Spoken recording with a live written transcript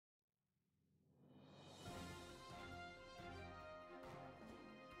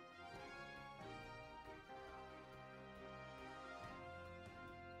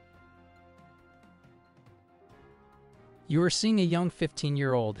You are seeing a young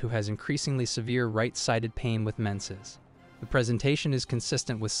 15-year-old who has increasingly severe right-sided pain with menses. The presentation is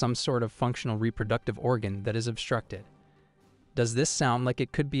consistent with some sort of functional reproductive organ that is obstructed. Does this sound like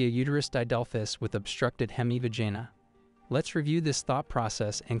it could be a uterus didelphys with obstructed hemivagina? Let's review this thought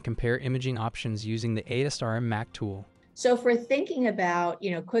process and compare imaging options using the ASRM MAC tool. So if we're thinking about,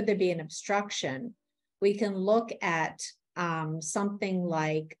 could there be an obstruction, we can look at something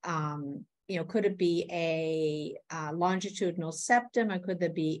like, could it be a longitudinal septum, or could there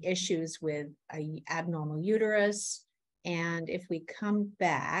be issues with an abnormal uterus? And if we come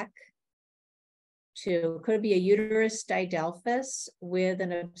back to, could it be a uterus didelphys with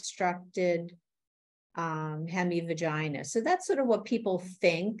an obstructed hemivagina? So that's sort of what people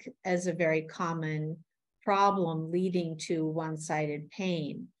think as a very common problem leading to one-sided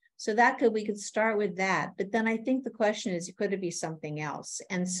pain. So we could start with that. But then I think the question is, could it be something else?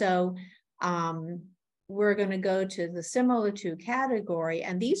 And so we're going to go to the similar to category.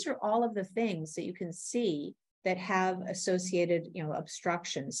 And these are all of the things that you can see that have associated,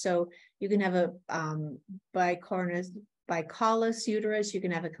 obstructions. So you can have a bicolous uterus, you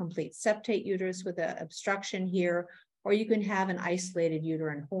can have a complete septate uterus with an obstruction here, or you can have an isolated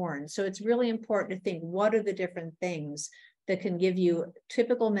uterine horn. So it's really important to think, what are the different things that can give you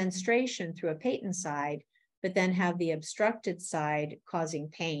typical menstruation through a patent side, but then have the obstructed side causing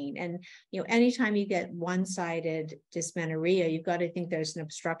pain. And anytime you get one-sided dysmenorrhea, you've got to think there's an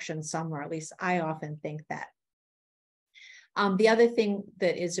obstruction somewhere. At least I often think that. The other thing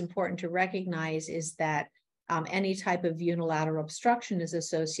that is important to recognize is that any type of unilateral obstruction is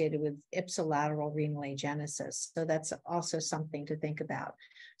associated with ipsilateral renal agenesis. So that's also something to think about.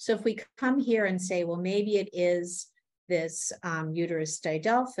 So if we come here and say, well, maybe it is this uterus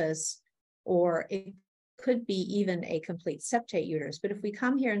didelphys, or it could be even a complete septate uterus. But if we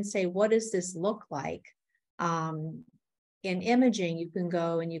come here and say, what does this look like? In imaging, you can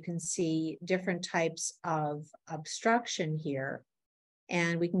go and you can see different types of obstruction here.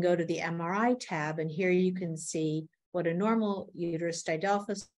 And we can go to the MRI tab, and here you can see what a normal uterus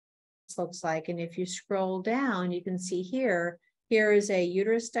didelphys looks like. And if you scroll down, you can see here is a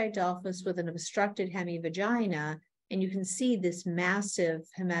uterus didelphys with an obstructed hemivagina, and you can see this massive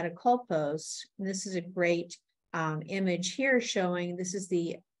hematocolpos. And this is a great image here showing this is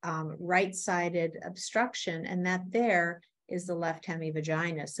the right-sided obstruction, and that there is the left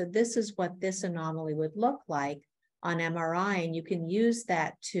hemivagina. So this is what this anomaly would look like on MRI, and you can use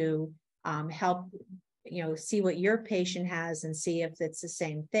that to help see what your patient has and see if it's the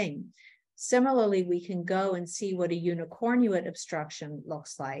same thing. Similarly, we can go and see what a unicornuate obstruction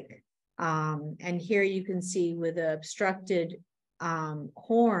looks like. And here you can see with an obstructed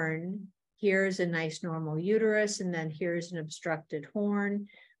horn, here's a nice normal uterus, and then here's an obstructed horn.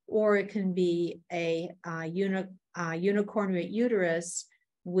 Or it can be a unicornuate uterus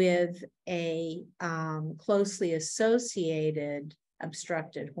with a closely associated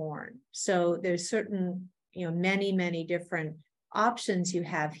obstructed horn. So there's certain, many different options you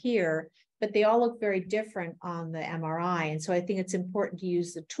have here, but they all look very different on the MRI. And so I think it's important to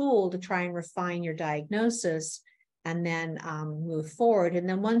use the tool to try and refine your diagnosis and then move forward. And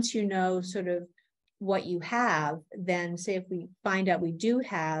then once you know sort of what you have, then say if we find out we do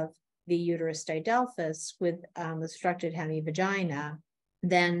have the uterus didelphys with obstructed hemivagina,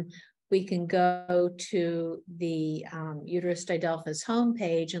 then we can go to the uterus didelphys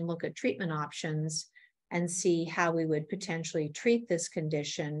homepage and look at treatment options and see how we would potentially treat this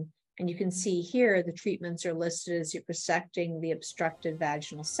condition. And you can see here the treatments are listed as resecting the obstructed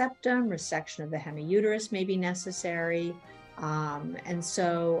vaginal septum, resection of the hemiuterus may be necessary. And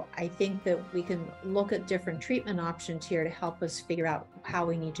so I think that we can look at different treatment options here to help us figure out how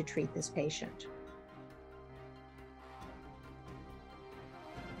we need to treat this patient.